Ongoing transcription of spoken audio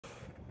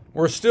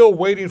We're still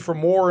waiting for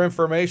more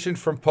information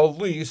from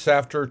police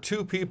after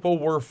two people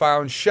were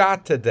found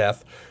shot to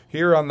death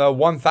here on the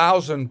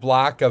 1000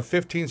 block of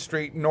 15th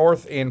Street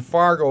North in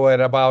Fargo at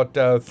about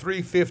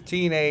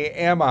 3:15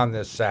 a.m. on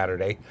this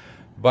Saturday.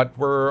 But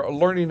we're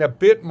learning a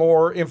bit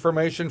more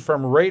information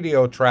from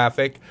radio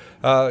traffic.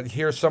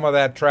 Here's some of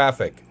that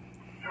traffic.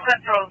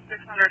 Central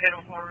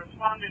 600-804,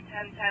 respond to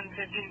 1010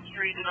 15th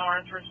Street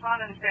North.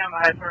 Respond and stand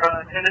by for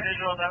an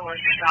individual that was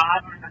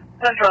shot.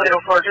 Central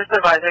 804, just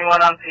advising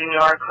one on scene, you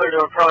are clear to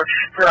approach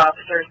for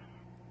officers.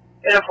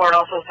 804, it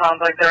also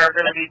sounds like there are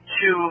going to be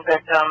two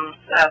victims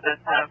at this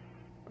time.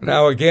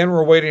 Now, again,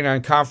 we're waiting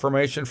on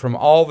confirmation from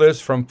all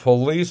this from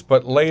police,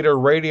 but later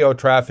radio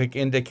traffic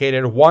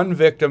indicated one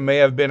victim may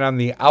have been on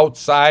the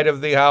outside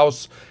of the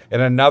house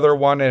and another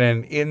one in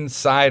an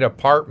inside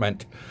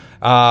apartment.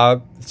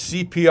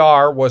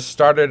 CPR was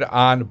started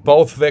on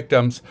both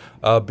victims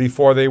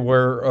before they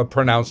were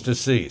pronounced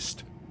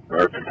deceased.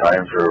 Market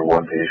time for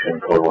one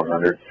patient, code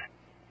 100.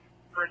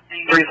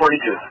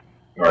 342.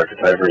 Market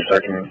time for a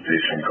second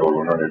patient, code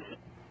 100.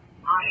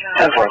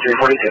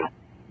 10-342.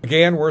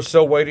 Again, we're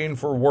still waiting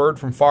for word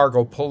from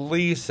Fargo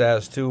Police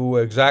as to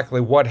exactly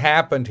what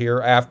happened here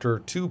after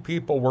two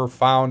people were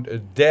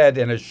found dead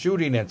in a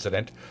shooting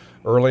incident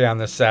early on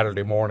this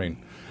Saturday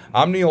morning.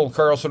 I'm Neil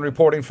Carlson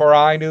reporting for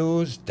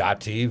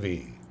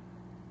iNewZ.TV.